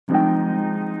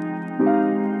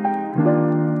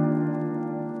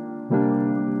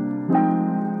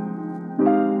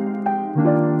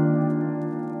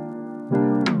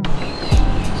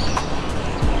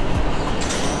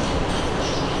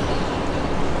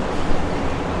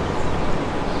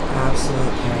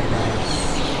Absolute paradise.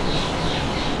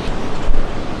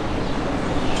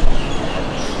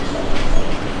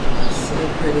 So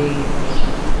pretty.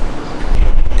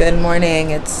 Good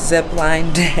morning, it's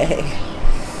zipline day.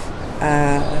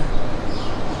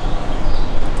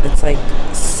 It's like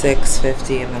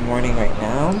 6:50 in the morning right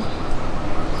now.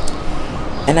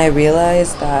 And I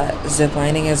realized that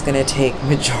ziplining is gonna take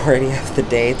majority of the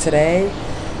day today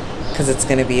because it's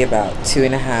gonna be about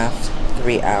 2.5 to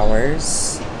 3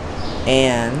 hours.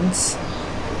 And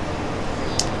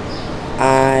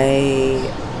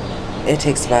it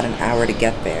takes about an hour to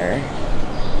get there.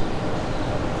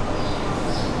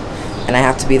 And I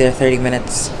have to be there 30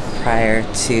 minutes prior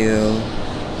to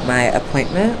my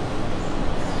appointment.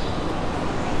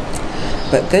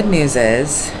 But good news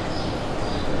is,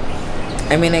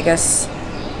 I'm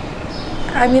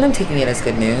taking it as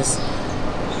good news.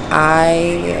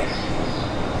 I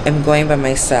am going by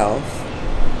myself,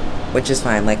 which is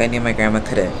fine. Like, I knew my grandma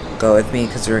couldn't go with me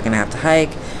because we were gonna have to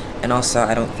hike, and also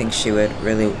I don't think she would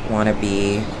really want to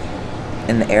be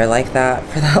in the air like that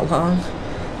for that long.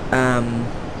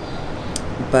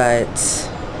 But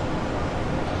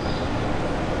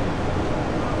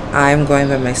I'm going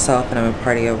by myself and I'm a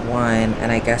party of one,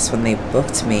 and I guess when they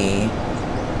booked me,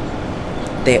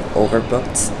 they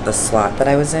overbooked the slot that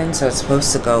I was in, so it's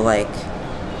supposed to go like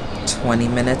 20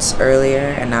 minutes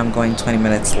earlier, and now I'm going 20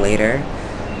 minutes later.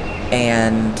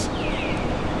 And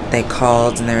they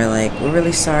called and they were like, we're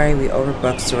really sorry, we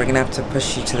overbooked, so we're gonna have to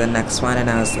push you to the next one. And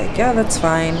I was like, yeah, that's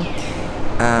fine.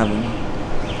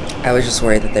 I was just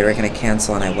worried that they were gonna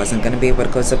cancel and I wasn't gonna be able to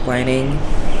go ziplining.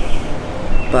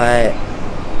 But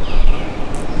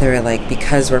they were like,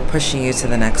 because we're pushing you to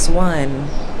the next one,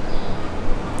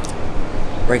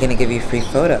 we're gonna give you free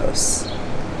photos.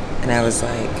 And I was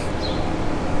like,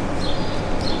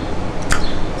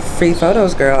 free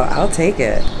photos, girl, I'll take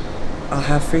it. I'll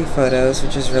have free photos,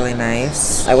 which is really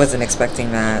nice. I wasn't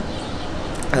expecting that.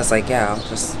 I was like, yeah, I'll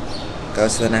just go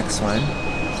to the next one.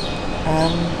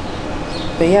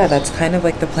 But yeah, that's kind of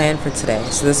like the plan for today.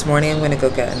 So this morning I'm gonna go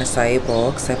get an acai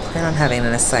bowl because I plan on having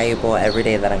an acai bowl every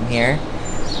day that I'm here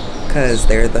because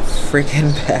they're the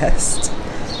freaking best.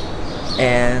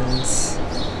 And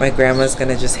my grandma's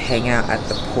gonna just hang out at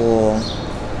the pool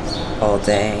all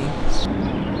day.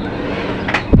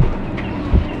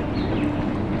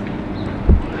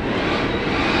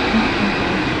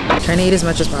 I'm trying to eat as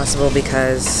much as possible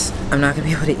because I'm not gonna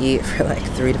be able to eat for like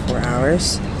 3 to 4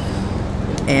 hours.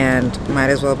 And might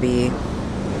as well be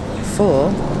full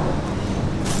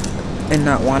and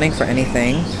not wanting for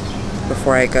anything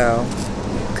before I go,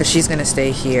 because she's gonna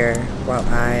stay here while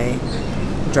I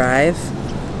drive,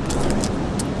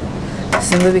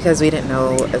 simply because we didn't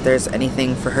know if there's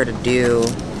anything for her to do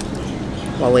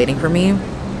while waiting for me,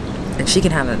 and she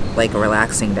can have a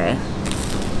relaxing day.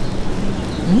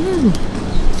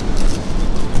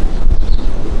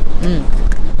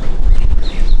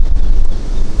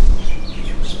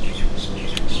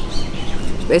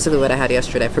 Basically what I had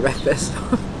yesterday for breakfast.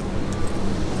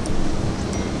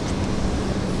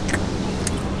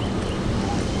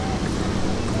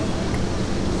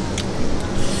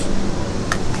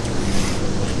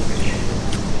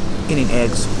 Eating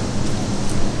eggs.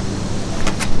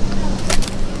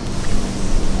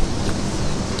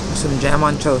 Some jam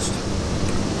on toast.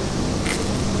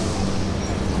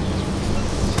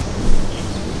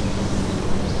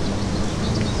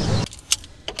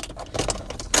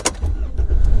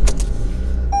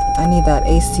 I need that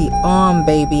AC on,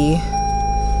 baby.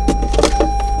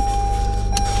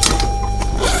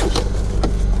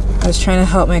 I was trying to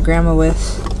help my grandma with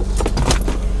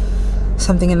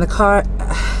something in the car,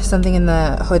 something in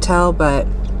the hotel, but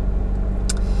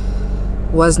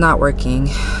was not working.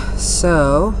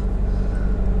 So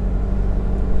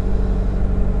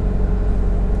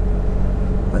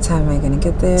what time am I gonna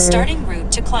get there? Starting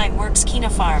route to Climeworks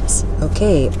Kena Farms.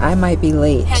 Okay, I might be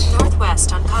late. Head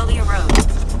northwest on Collier Road.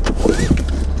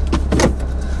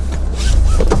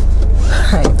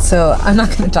 Alright, so I'm not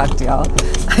gonna talk to y'all.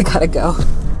 I gotta go.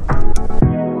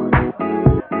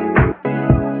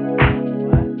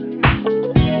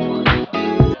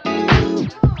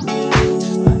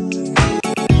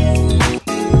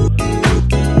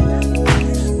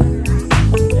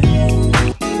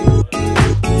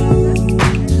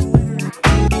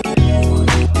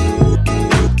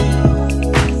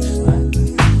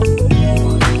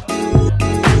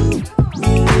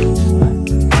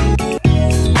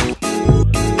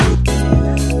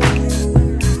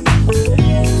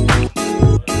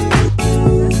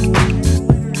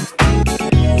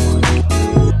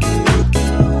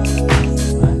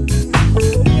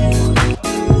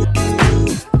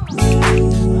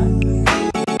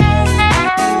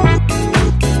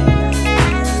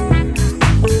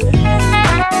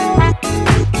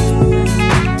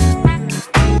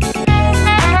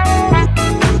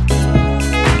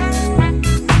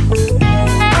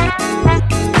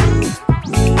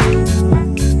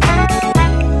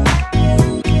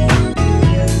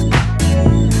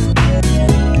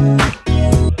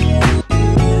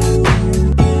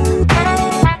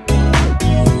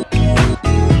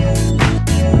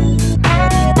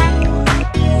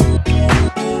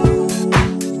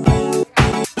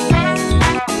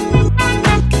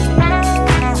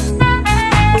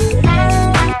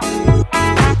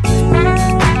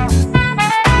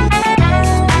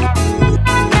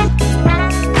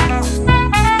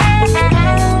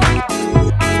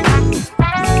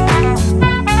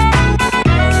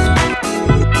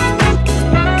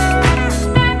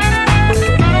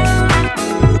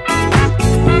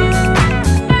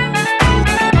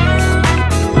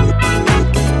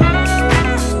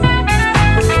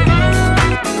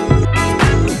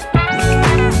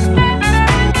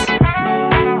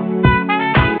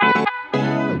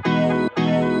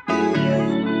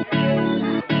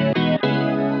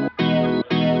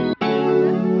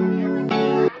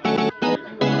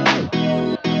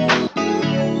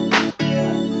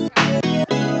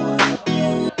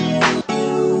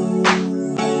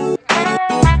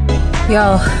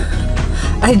 Y'all,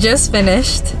 I just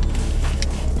finished.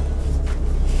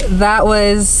 That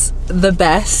was the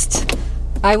best.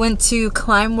 I went to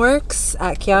Climeworks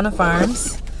at Kiana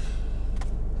Farms,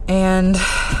 and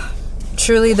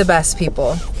truly the best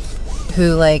people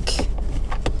who like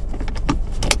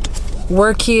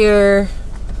work here.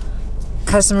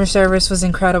 Customer service was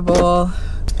incredible.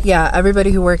 Yeah,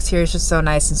 everybody who works here is just so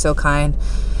nice and so kind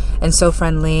and so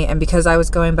friendly. And because I was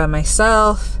going by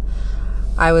myself,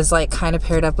 I was like kind of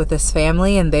paired up with this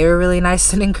family, and they were really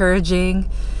nice and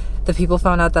encouraging. The people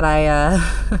found out that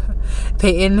I,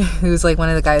 Peyton, who's like one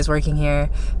of the guys working here,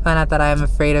 found out that I'm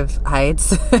afraid of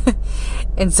heights.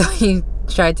 And so he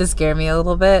tried to scare me a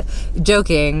little bit,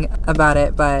 joking about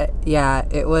it. But yeah,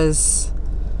 it was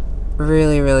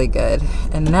really, really good.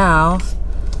 And now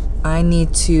I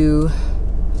need to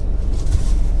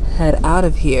head out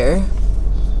of here.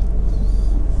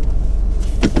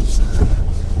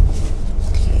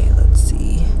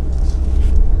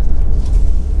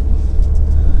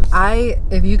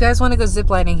 If you guys want to go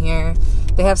ziplining here,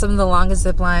 they have some of the longest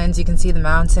zip lines. You can see the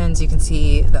mountains, you can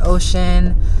see the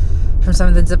ocean from some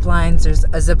of the zip lines. There's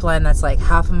a zip line that's like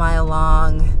half a mile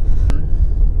long.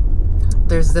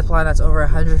 There's a zip line that's over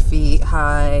 100 feet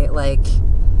high. Like,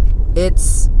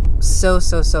 it's so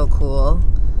cool.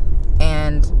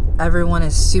 And everyone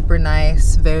is super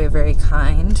nice, very, very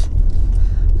kind.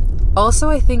 Also,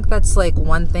 I think that's like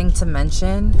one thing to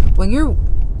mention when you're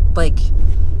like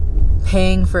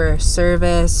paying for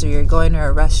service, or you're going to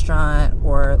a restaurant,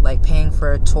 or like paying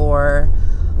for a tour,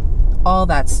 all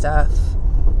that stuff.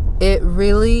 It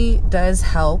really does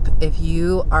help if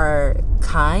you are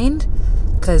kind,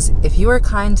 because if you are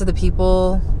kind to the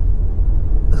people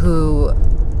who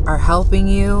are helping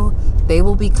you, they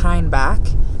will be kind back.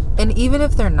 And even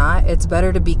if they're not, it's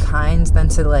better to be kind than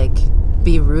to like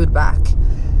be rude back,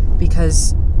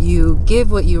 because you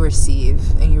give what you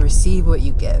receive and you receive what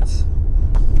you give.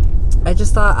 I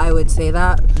just thought I would say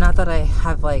that. Not that I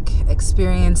have like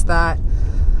experienced that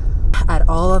at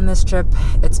all on this trip.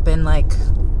 It's been like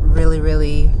really,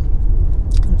 really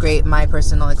great. My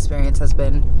personal experience has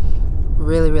been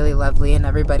really, really lovely, and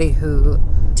everybody who...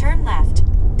 Turn left,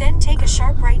 then take a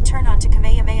sharp right turn onto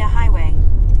Kamehameha Highway.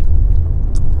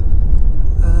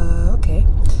 Okay.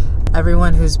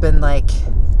 Everyone who's been like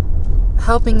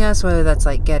helping us, whether that's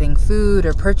like getting food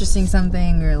or purchasing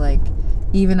something, or like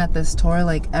even at this tour,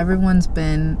 like everyone's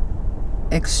been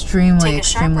extremely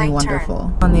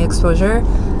wonderful on the exposure.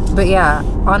 But yeah,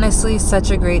 honestly,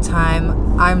 such a great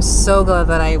time. I'm so glad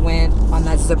that I went on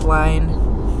that zip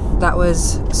line. That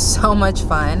was so much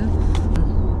fun.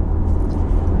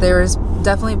 There's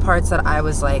definitely parts that I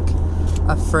was like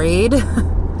afraid.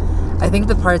 I think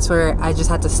the parts where I just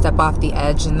had to step off the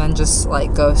edge and then just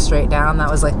like go straight down, that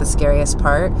was like the scariest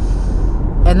part.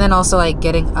 And then also like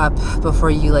getting up before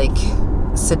you like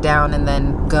sit down and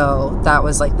then go, that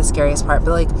was like the scariest part.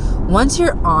 But like once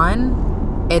you're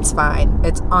on, it's fine.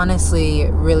 It's honestly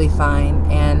really fine.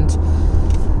 And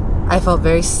I felt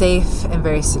very safe and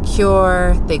very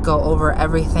secure. They go over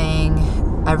everything.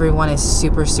 Everyone is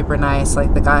super nice.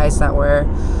 Like the guys that were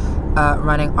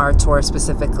running our tour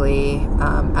specifically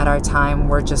at our time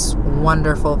were just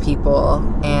wonderful people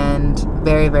and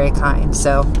very, very kind.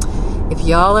 So if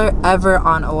y'all are ever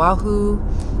on Oahu,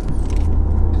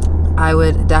 I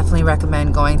would definitely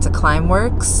recommend going to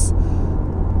Climeworks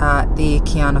at the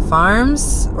Kiana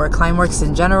Farms, or Climeworks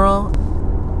in general.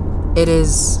 It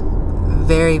is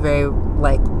very, very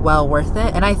like well worth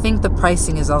it. And I think the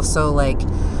pricing is also like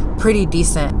pretty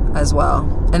decent as well.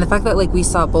 And the fact that like we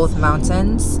saw both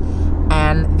mountains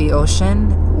and the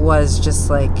ocean was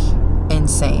just like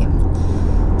insane.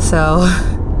 So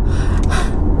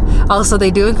also, they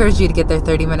do encourage you to get there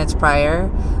 30 minutes prior.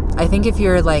 I think if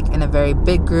you're like in a very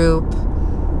big group,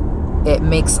 it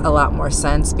makes a lot more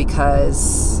sense,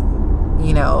 because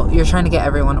you know, you're trying to get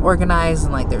everyone organized,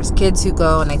 and like there's kids who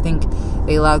go, and I think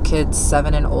they allow kids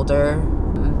 7 and older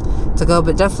to go.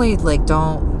 But definitely like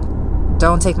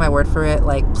don't take my word for it.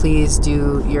 Like, please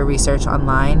do your research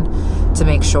online to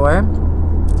make sure.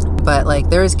 But like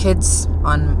there was kids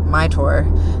on my tour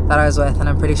that I was with, and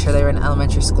I'm pretty sure they were in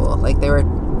elementary school. Like they're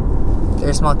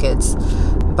small kids,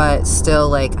 but still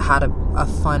like had a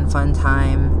fun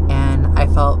time. And I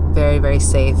felt very, very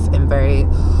safe and very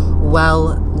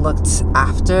well looked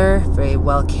after, very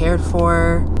well cared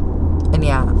for. And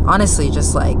yeah, honestly,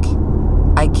 just like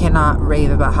I cannot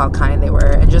rave about how kind they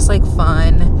were, and just like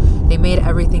fun. They made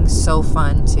everything so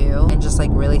fun too, and just like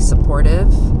really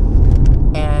supportive,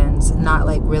 and not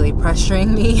like really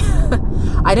pressuring me.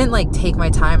 I didn't like take my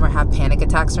time or have panic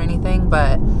attacks or anything,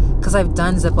 but because I've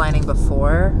done ziplining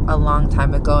before a long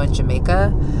time ago in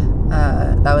Jamaica,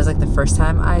 That was like the first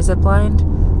time I ziplined,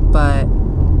 but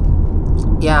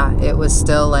yeah, it was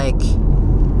still like,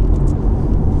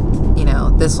 you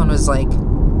know, this one was like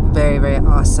very, very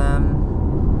awesome.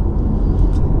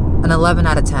 An 11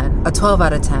 out of 10, a 12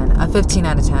 out of 10, a 15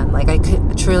 out of 10. Like I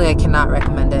cannot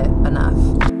recommend it enough.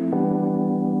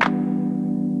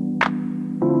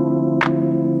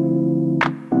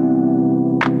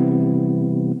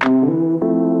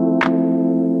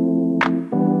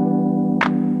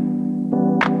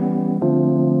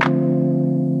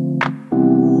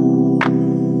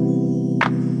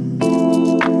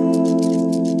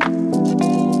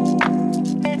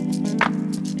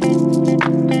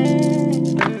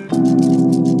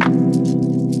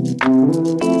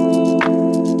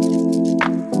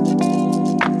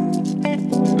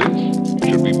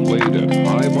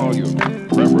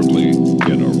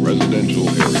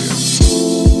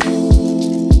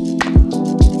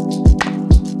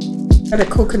 Out of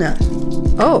coconut.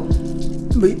 Oh.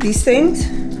 These things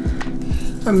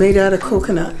are made out of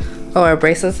coconut. Oh, our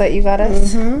bracelets that you got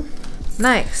us? Mm-hmm.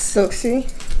 Nice. Look, see?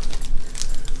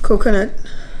 Coconut.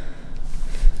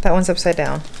 That one's upside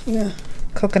down. Yeah.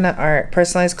 Coconut art.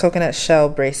 Personalized coconut shell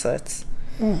bracelets.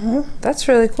 Mm-hmm. That's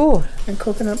really cool. And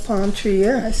coconut palm tree,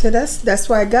 yeah. I said that's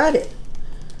why I got it.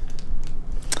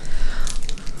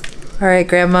 All right,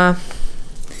 Grandma.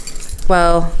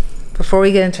 Well, before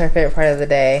we get into our favorite part of the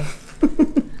day,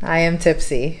 I am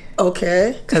tipsy.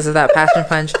 Okay. Because of that passion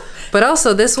punch. But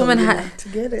also, this woman had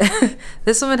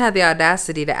this woman had the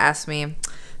audacity to ask me.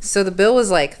 So the bill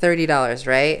was like $30,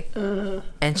 right?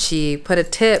 And she put a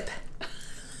tip.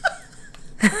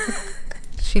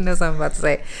 She knows what I'm about to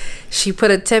say. She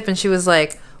put a tip, and she was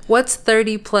like, "What's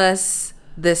 30 plus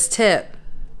this tip?"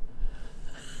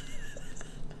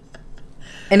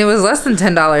 And it was less than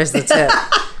 $10 the tip.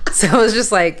 So it was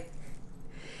just like,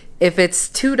 if it's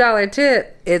 $2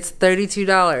 tip, it's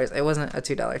 $32. It wasn't a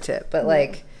 $2 tip, but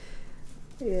like,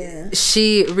 yeah.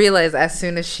 She realized as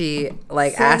soon as she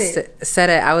like said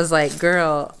it, I was like,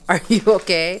 "Girl, are you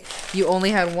okay? You only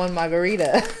had one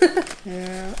margarita."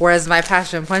 Yeah. Whereas my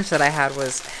passion punch that I had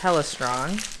was hella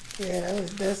strong. Yeah,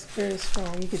 that's very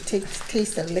strong. You could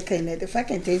taste the liquor in it. If I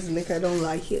can taste the liquor, I don't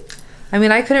like it. I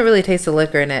mean, I couldn't really taste the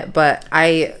liquor in it, but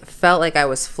I felt like I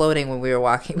was floating when we were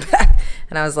walking back.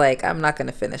 And I was like, I'm not going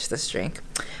to finish this drink.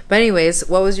 But anyways,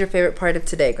 what was your favorite part of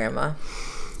today, Grandma?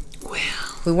 Well,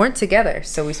 we weren't together,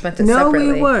 so we spent it separately.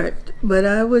 No, we weren't. But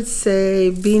I would say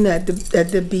being at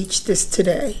the beach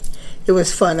today, it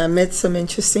was fun. I met some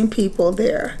interesting people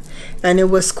there. And it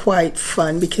was quite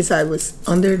fun because I was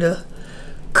under the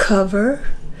cover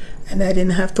and I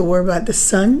didn't have to worry about the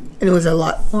sun. And it was a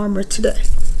lot warmer today.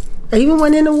 I even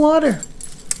went in the water.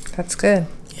 That's good.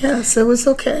 Yeah, so it was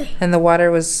okay. And the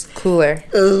water was cooler.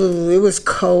 Oh, it was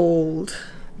cold.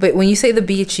 But when you say the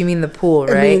beach, you mean the pool,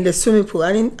 right? I mean the swimming pool.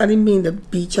 I didn't mean the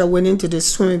beach. I went into the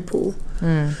swimming pool.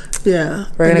 Yeah.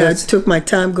 And I took my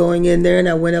time going in there, and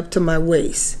I went up to my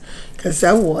waist because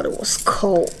that water was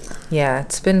cold. Yeah,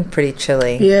 it's been pretty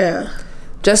chilly. Yeah.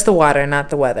 Just the water, not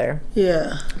the weather.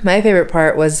 Yeah. My favorite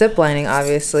part was ziplining,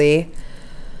 obviously.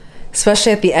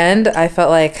 Especially at the end, I felt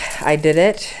like I did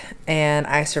it and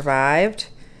I survived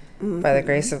by the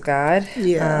grace of God.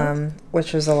 Yeah.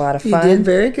 Which was a lot of fun. You did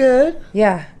very good.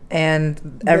 Yeah.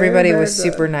 And everybody was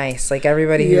super nice. Like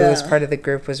everybody who was part of the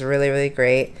group was really, really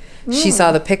great. She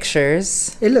saw the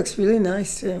pictures. It looks really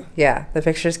nice too. Yeah. The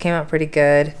pictures came out pretty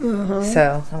good.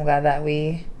 So I'm glad that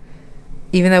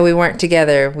even though we weren't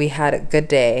together, we had a good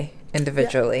day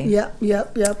individually.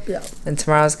 Yep. And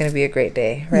tomorrow's going to be a great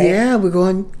day, right? Yeah, we're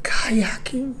going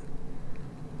kayaking.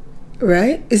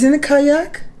 Right? Isn't it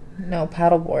kayak? No,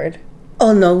 paddleboard.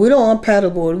 Oh, no, we don't want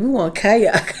paddleboard. We want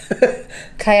kayak.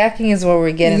 Kayaking is where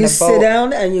we get in a boat. You sit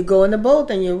down and you go in the boat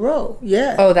and you row.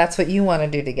 Yeah. Oh, that's what you want to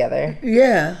do together.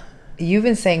 Yeah. You've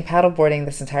been saying paddleboarding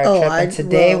this entire trip, and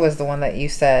today was the one that you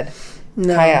said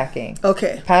kayaking.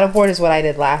 Okay. Paddleboard is what I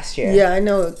did last year. Yeah, I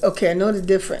know. Okay, I know the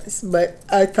difference, but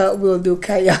I thought we'll do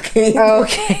kayaking.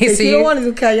 Okay. If you don't want to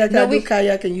do kayak, I'll do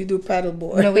kayak and you do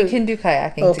paddleboard. No, we can do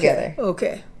kayaking together.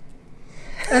 Okay.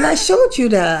 And I showed you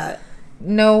that.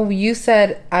 No, you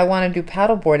said I want to do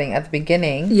paddleboarding at the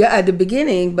beginning. Yeah, at the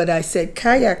beginning, but I said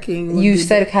kayaking. You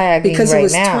said kayaking because right it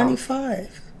was now.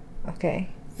 25. Okay.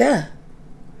 Yeah.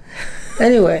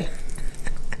 Anyway,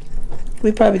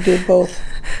 we probably did both.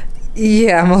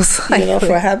 Yeah, most likely. You know, for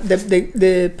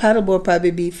the paddleboard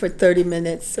probably be for 30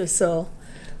 minutes or so.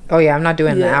 Oh yeah, I'm not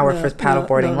doing an hour for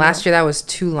paddleboarding. No. Last year that was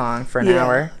too long for an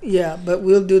hour. Yeah, but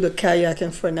we'll do the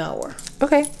kayaking for an hour.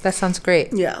 Okay, that sounds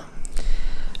great. Yeah.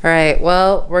 All right,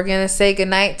 well, we're going to say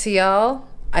goodnight to y'all.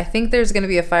 I think there's going to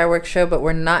be a fireworks show, but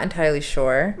we're not entirely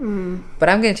sure. But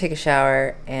I'm going to take a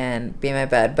shower and be in my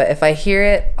bed. But if I hear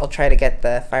it, I'll try to get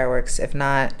the fireworks. If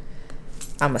not,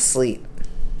 I'm asleep.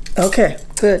 Okay,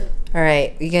 good. All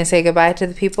right. You going to say goodbye to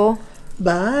the people?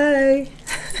 Bye.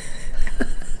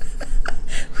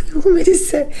 What do you want me to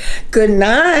say? Good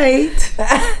night.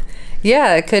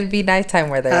 Yeah, it could be nighttime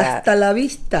where they're at. Hasta la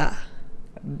vista.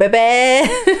 Bye-bye.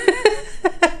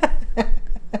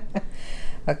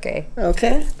 Okay.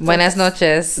 Okay. Buenas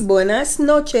noches. Buenas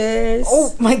noches.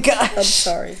 Oh my gosh. I'm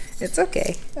sorry. It's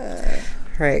okay. All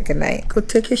right. Good night. Go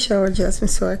take a shower, Jasmine,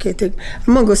 so I can take...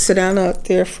 I'm going to go sit down out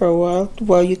there for a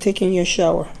while you taking your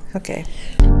shower. Okay.